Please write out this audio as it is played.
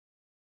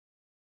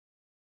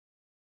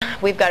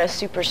We've got a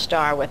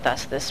superstar with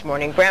us this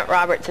morning. Grant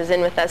Roberts is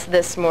in with us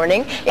this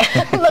morning.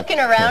 Looking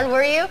around,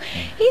 were you?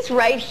 He's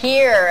right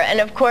here. And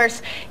of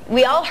course,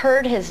 we all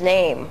heard his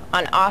name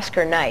on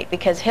Oscar night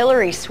because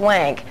Hilary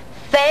Swank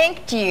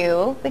thanked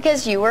you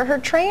because you were her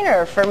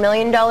trainer for $1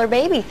 Million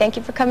Baby. Thank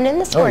you for coming in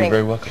this morning. Oh,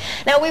 you're very welcome.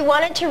 Now, we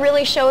wanted to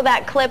really show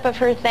that clip of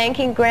her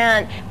thanking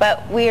Grant,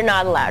 but we are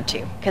not allowed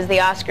to because the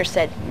Oscars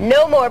said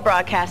no more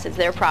broadcasts. It's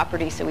their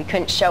property, so we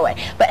couldn't show it.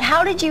 But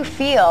how did you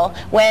feel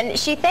when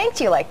she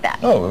thanked you like that?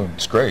 Oh,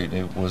 it's great.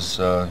 It was,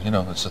 you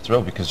know, it's a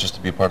thrill because just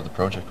to be a part of the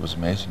project was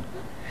amazing.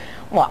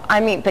 Well, I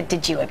mean, but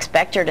did you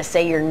expect her to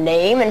say your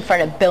name in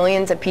front of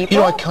billions of people?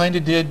 You know, I kind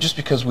of did, just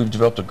because we've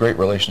developed a great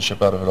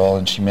relationship out of it all,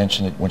 and she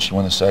mentioned it when she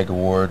won the SAG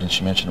Award, and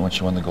she mentioned it when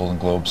she won the Golden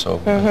Globe, so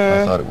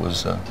I thought it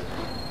was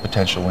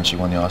potential when she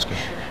won the Oscar.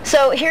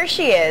 So here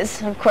she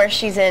is. Of course,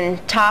 she's in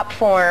top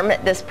form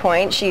at this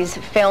point. She's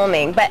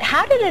filming. But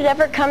how did it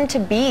ever come to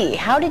be?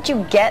 How did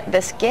you get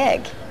this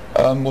gig?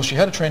 Well, she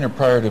had a trainer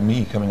prior to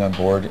me coming on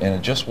board, and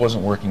it just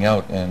wasn't working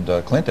out, and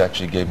Clint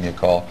actually gave me a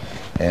call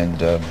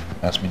and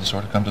asked me to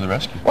sort of come to the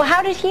rescue. Well,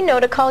 how did he know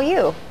to call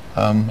you?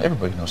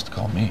 Everybody knows to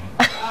call me.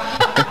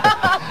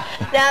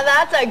 Now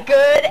that's a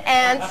good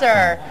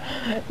answer.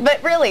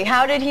 But really,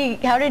 how did he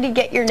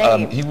get your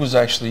name? He was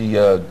actually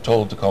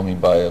told to call me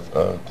by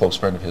a close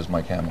friend of his,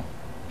 Mike Hamill.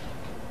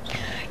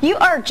 You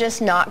are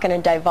just not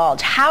going to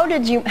divulge. How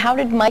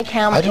did Mike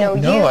Hamill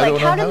know you? Like,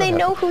 how did they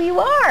know who you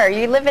are?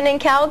 You living in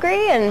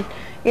Calgary, and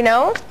you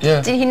know?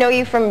 Yeah. Did he know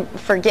you from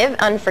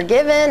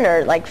Unforgiven,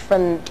 or like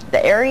from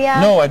the area?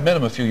 No, I'd met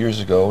him a few years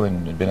ago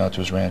and had been out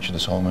to his ranch and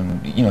his home,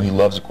 and you know, he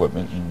loves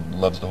equipment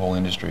and loves the whole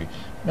industry,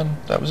 and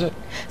that was it.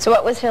 So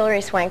what was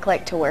Hilary Swank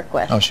like to work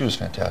with? Oh, she was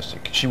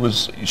fantastic. She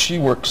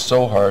worked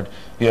so hard.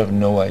 You have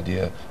no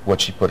idea what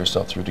she put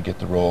herself through to get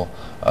the role.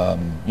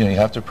 You know, you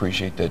have to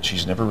appreciate that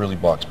she's never really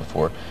boxed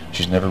before.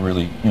 She's never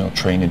really, you know,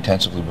 trained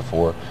intensively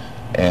before,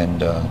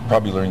 and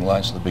probably learning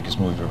lines to the biggest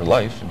movie of her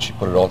life, and she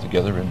put it all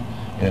together in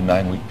a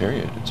 9-week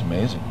period. It's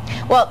amazing.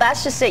 Well,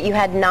 that's just it. You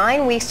had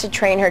 9 weeks to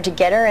train her, to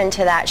get her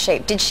into that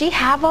shape. Did she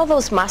have all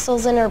those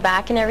muscles in her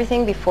back and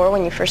everything before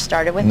when you first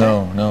started with her?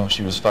 No.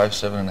 She was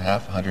 5'7.5",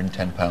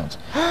 110 pounds.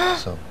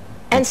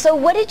 And so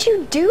what did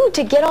you do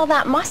to get all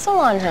that muscle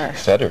on her?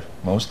 Fed her,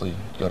 mostly.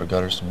 Got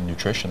her some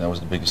nutrition. That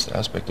was the biggest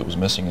aspect that was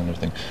missing in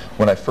everything.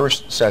 When I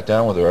first sat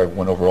down with her, I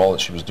went over all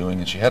that she was doing,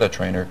 and she had a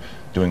trainer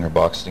doing her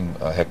boxing,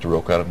 Hector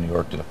Roca out of New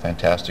York, did a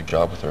fantastic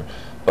job with her.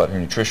 But her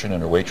nutrition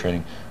and her weight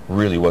training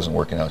really wasn't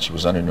working out. She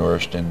was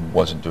undernourished and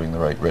wasn't doing the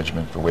right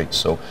regimen for weight.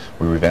 So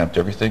we revamped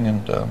everything,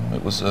 and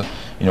it was,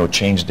 you know, it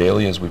changed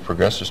daily as we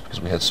progressed, just because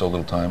we had so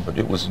little time. But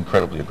it was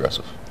incredibly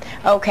aggressive.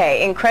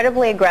 Okay,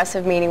 incredibly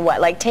aggressive meaning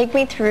what? Like, take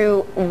me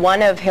through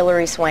one of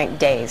Hilary Swank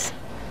days.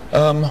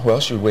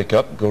 Well, she would wake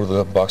up, go to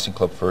the boxing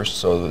club first,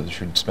 so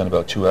she would spend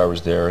about 2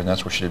 hours there, and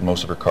that's where she did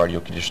most of her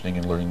cardio conditioning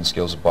and learning the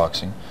skills of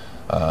boxing.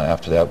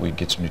 After that, we'd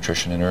get some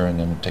nutrition in her, and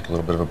then take a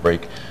little bit of a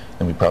break.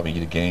 Then we'd probably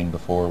eat again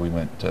before we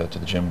went to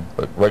the gym.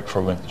 But right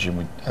before we went to the gym,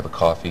 we'd have a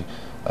coffee.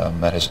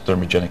 That has a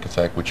thermogenic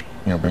effect, which,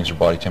 you know, brings her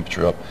body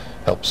temperature up,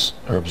 helps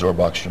her absorb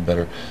oxygen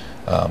better,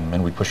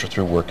 and we push her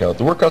through a workout.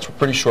 The workouts were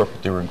pretty short,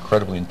 but they were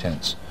incredibly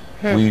intense.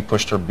 We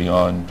pushed her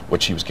beyond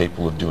what she was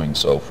capable of doing.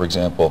 So, for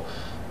example,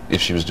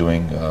 if she was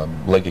doing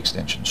leg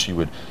extensions, she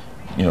would,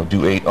 you know,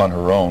 do 8 on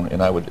her own,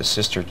 and I would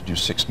assist her to do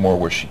 6 more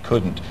where she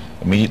couldn't,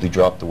 immediately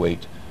drop the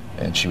weight,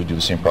 and she would do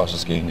the same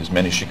process again. As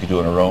many as she could do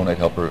on her own, I'd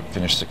help her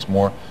finish 6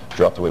 more,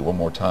 drop the weight 1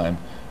 more time,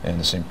 and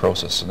the same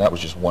process. And that was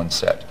just 1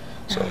 set.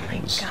 So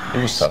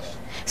it was tough.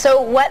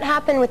 So what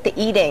happened with the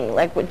eating?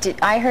 Like,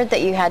 I heard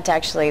that you had to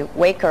actually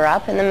wake her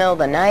up in the middle of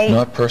the night.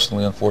 Not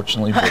personally,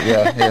 unfortunately, but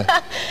yeah.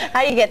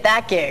 How do you get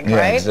that gig, yeah,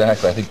 right?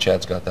 Exactly. I think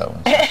Chad's got that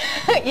one.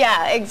 So.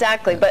 Yeah,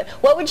 exactly. But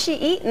what would she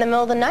eat in the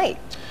middle of the night?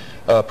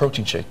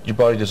 Protein shake. Your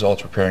body does all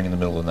its repairing in the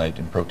middle of the night,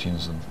 and protein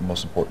is the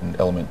most important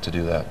element to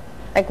do that.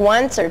 Like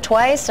once or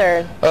twice,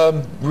 or?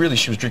 Really,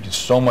 she was drinking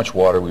so much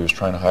water. We was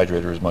trying to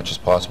hydrate her as much as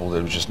possible that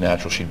it was just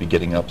natural she'd be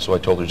getting up. So I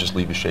told her just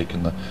leave a shake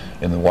in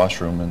the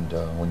washroom,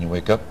 and when you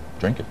wake up,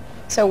 drink it.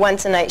 So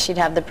once a night she'd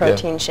have the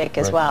protein shake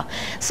as well.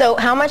 So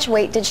how much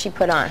weight did she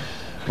put on?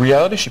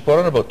 Reality, she put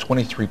on about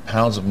 23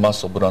 pounds of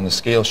muscle, but on the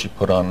scale she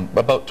put on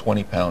about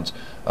 20 pounds.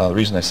 The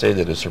reason I say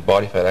that is her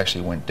body fat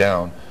actually went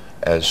down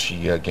as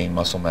she gained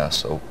muscle mass.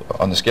 So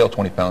on the scale,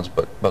 20 pounds,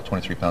 but about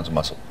 23 pounds of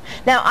muscle.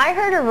 Now, I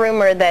heard a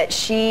rumor that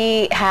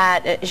she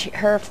had,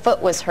 her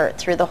foot was hurt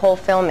through the whole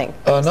filming.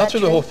 Not through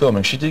the whole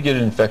filming. She did get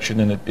an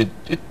infection, and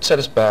it set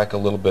us back a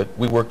little bit.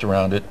 We worked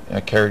around it. I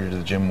carried her to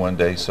the gym one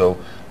day. So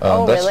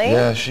really?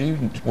 Yeah,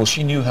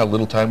 she knew how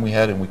little time we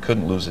had, and we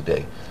couldn't lose a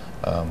day.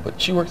 But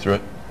she worked through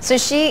it. So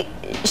she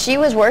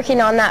was working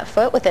on that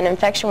foot with an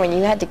infection when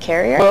you had to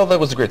carry her? Well, that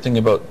was the great thing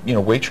about, you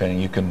know, weight training.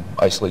 You can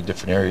isolate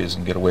different areas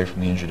and get away from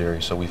the injured area,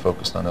 so we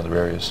focused on other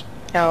areas.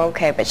 Oh,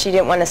 okay, but she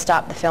didn't want to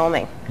stop the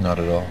filming? Not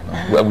at all,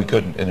 no. Well, we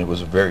couldn't, and it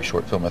was a very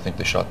short film. I think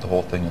they shot the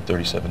whole thing in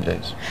 37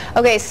 days.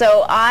 Okay,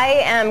 so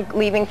I am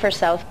leaving for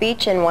South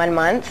Beach in 1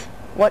 month.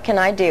 What can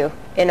I do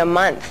in a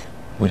month?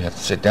 We'd have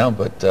to sit down,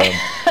 but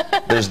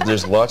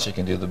there's lots you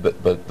can do,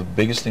 but the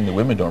biggest thing that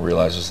women don't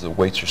realize is that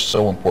weights are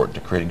so important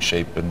to creating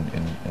shape in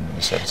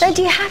the sense. So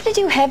do you have to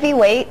do heavy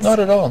weights? Not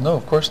at all, no,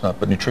 of course not.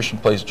 But nutrition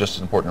plays just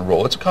as important a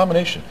role. It's a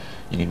combination.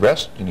 You need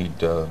rest, you need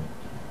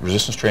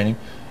resistance training,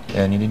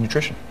 and you need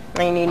nutrition.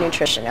 You need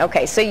nutrition.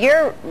 Okay, so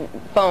your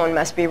phone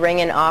must be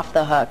ringing off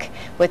the hook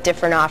with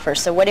different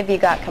offers. So what have you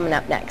got coming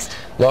up next?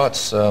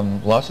 Lots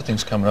of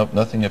things coming up.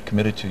 Nothing I've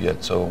committed to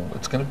yet. So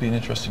it's going to be an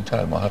interesting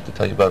time. I'll have to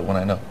tell you about it when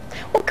I know.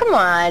 Well, come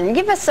on,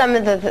 give us some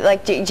of the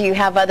like. Do you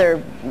have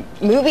other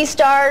movie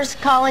stars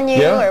calling you,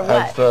 yeah, or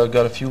what? I've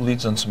got a few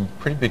leads on some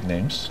pretty big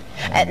names.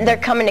 And they're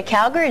coming to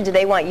Calgary. Or do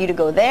they want you to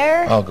go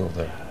there? I'll go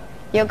there.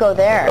 You'll go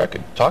there. I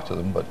could talk to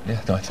them, but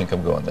yeah, no, I think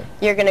I'm going there.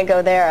 You're going to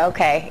go there,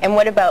 okay. And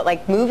what about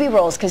like movie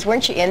roles? Because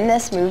weren't you in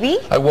this movie?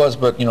 I was,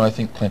 but you know, I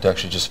think Clint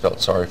actually just felt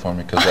sorry for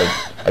me because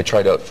I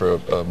tried out for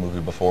a movie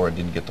before and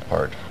didn't get the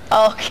part.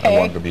 Okay. I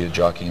wanted to be a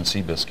jockey in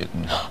Seabiscuit.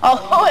 And,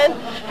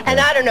 and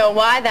I don't know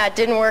why that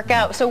didn't work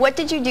out. So what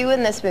did you do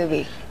in this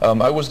movie?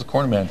 I was the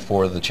cornerman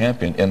for the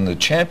champion, and the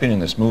champion in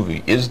this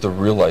movie is the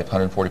real-life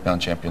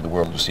 140-pound champion of the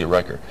world, Lucia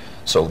Riker.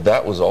 So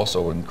that was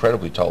also an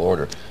incredibly tall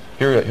order.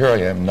 Here I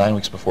am 9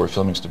 weeks before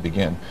filming's to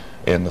begin,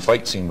 and the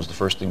fight scene was the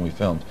first thing we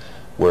filmed,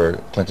 where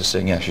Clint is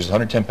saying, yeah, she's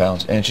 110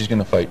 pounds, and she's going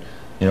to fight,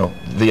 you know,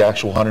 the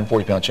actual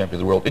 140-pound champion of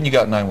the world, and you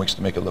got 9 weeks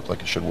to make it look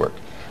like it should work.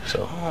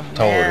 So,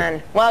 tall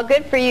order. Well,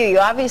 good for you. You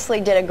obviously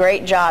did a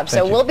great job.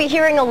 So we'll be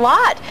hearing a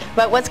lot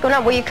about what's going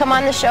on. Will you come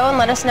on the show and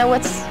let us know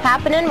what's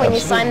happening when you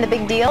sign the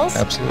big deals?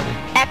 Absolutely.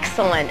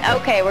 Excellent.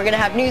 Okay, we're going to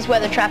have news,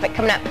 weather, traffic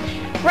coming up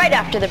right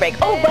after the break.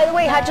 Oh, by the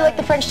way, how'd you like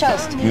the French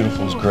toast?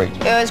 Beautiful. It was great.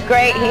 It was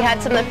great. He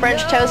had some of the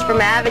French toast from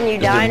Avenue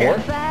Diner.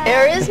 Is there more?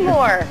 There is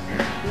more.